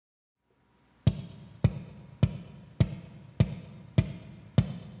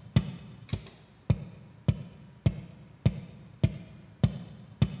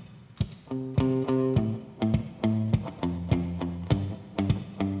Hey,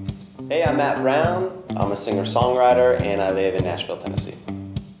 I'm Matt Brown. I'm a singer-songwriter and I live in Nashville, Tennessee.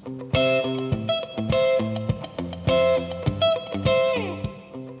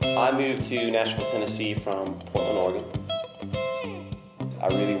 I moved to Nashville, Tennessee from Portland, Oregon. I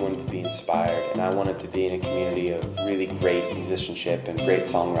really wanted to be inspired and I wanted to be in a community of really great musicianship and great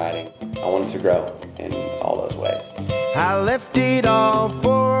songwriting. I wanted to grow in all those ways. I left it all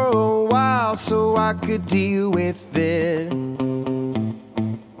for a while so I could deal with it.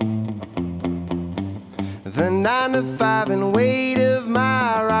 The 9 to 5 and weight of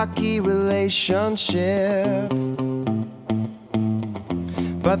my rocky relationship.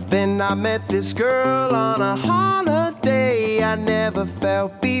 But then I met this girl on a holiday I never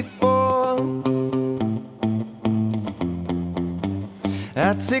felt before.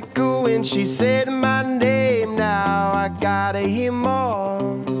 I tickled when she said my name, now I gotta hear more.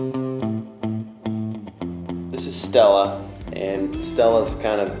 This is Stella, and Stella's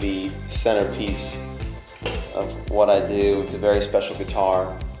kind of the centerpiece of what I do. It's a very special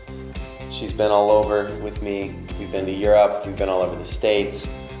guitar. She's been all over with me. We've been to Europe, we've been all over the States,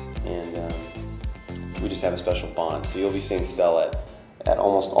 and we just have a special bond. So you'll be seeing Stella at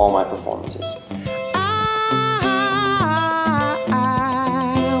almost all my performances.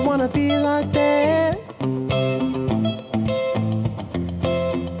 I wanna be like that.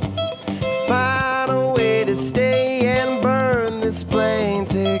 Find a way to stay and burn this plane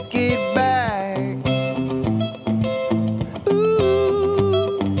ticket back.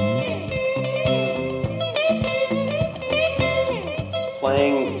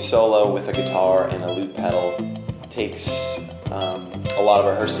 Playing solo with a guitar and a loop pedal takes a lot of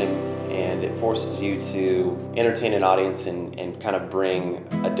rehearsing, and it forces you to entertain an audience and kind of bring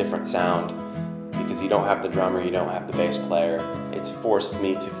a different sound, because you don't have the drummer, you don't have the bass player. It's forced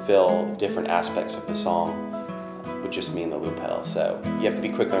me to fill different aspects of the song with just me and the loop pedal, so you have to be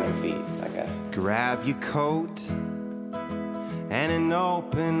quick on your feet, I guess. Grab your coat and an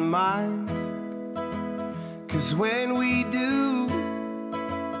open mind, 'cause when we do,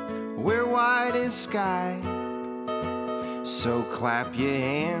 we're white as sky. So clap your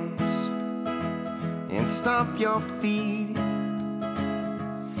hands and stomp your feet.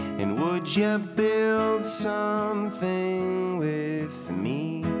 And would you build something with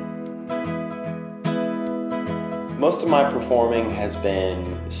me? Most of my performing has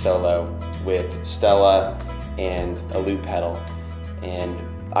been solo with Stella and a loop pedal. And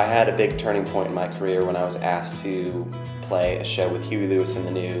I had a big turning point in my career when I was asked to play a show with Huey Lewis and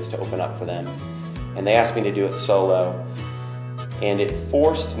the News to open up for them. And they asked me to do it solo. And it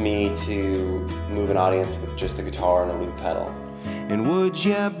forced me to move an audience with just a guitar and a loop pedal. And would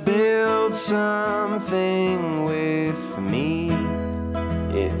you build something with me?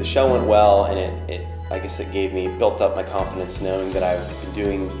 The show went well, and I guess it built up my confidence, knowing that I've been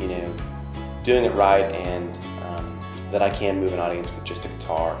doing it right, and that I can move an audience with just a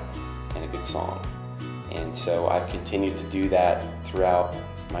guitar and a good song. And so I've continued to do that throughout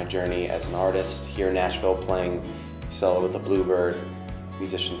my journey as an artist here in Nashville, playing solo with the Bluebird,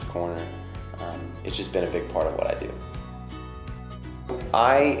 Musician's Corner. It's just been a big part of what I do.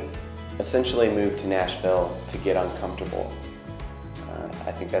 I essentially moved to Nashville to get uncomfortable.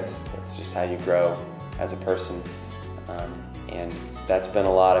 I think that's just how you grow as a person. And that's been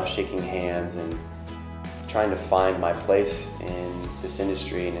a lot of shaking hands and trying to find my place in this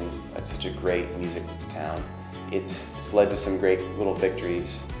industry and in such a great music town. It's led to some great little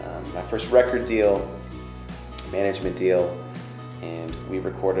victories. My first record deal, management deal, and we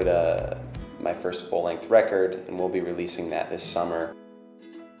recorded my first full-length record, and we'll be releasing that this summer.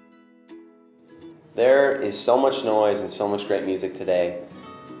 There is so much noise and so much great music today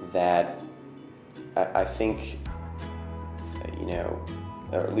that I think,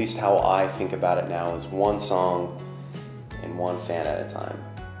 or at least how I think about it now, is one song and one fan at a time.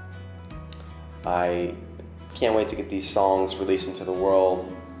 I can't wait to get these songs released into the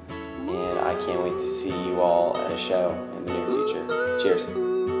world, and I can't wait to see you all at a show in the near future. Cheers.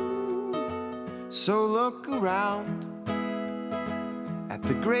 So look around at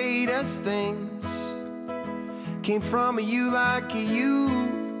the greatest things came from a you like you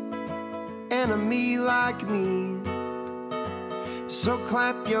and a me like me. So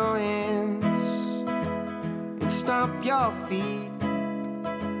clap your hands and stomp your feet.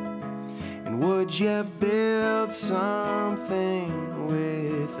 And would you build something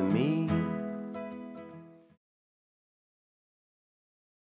with me?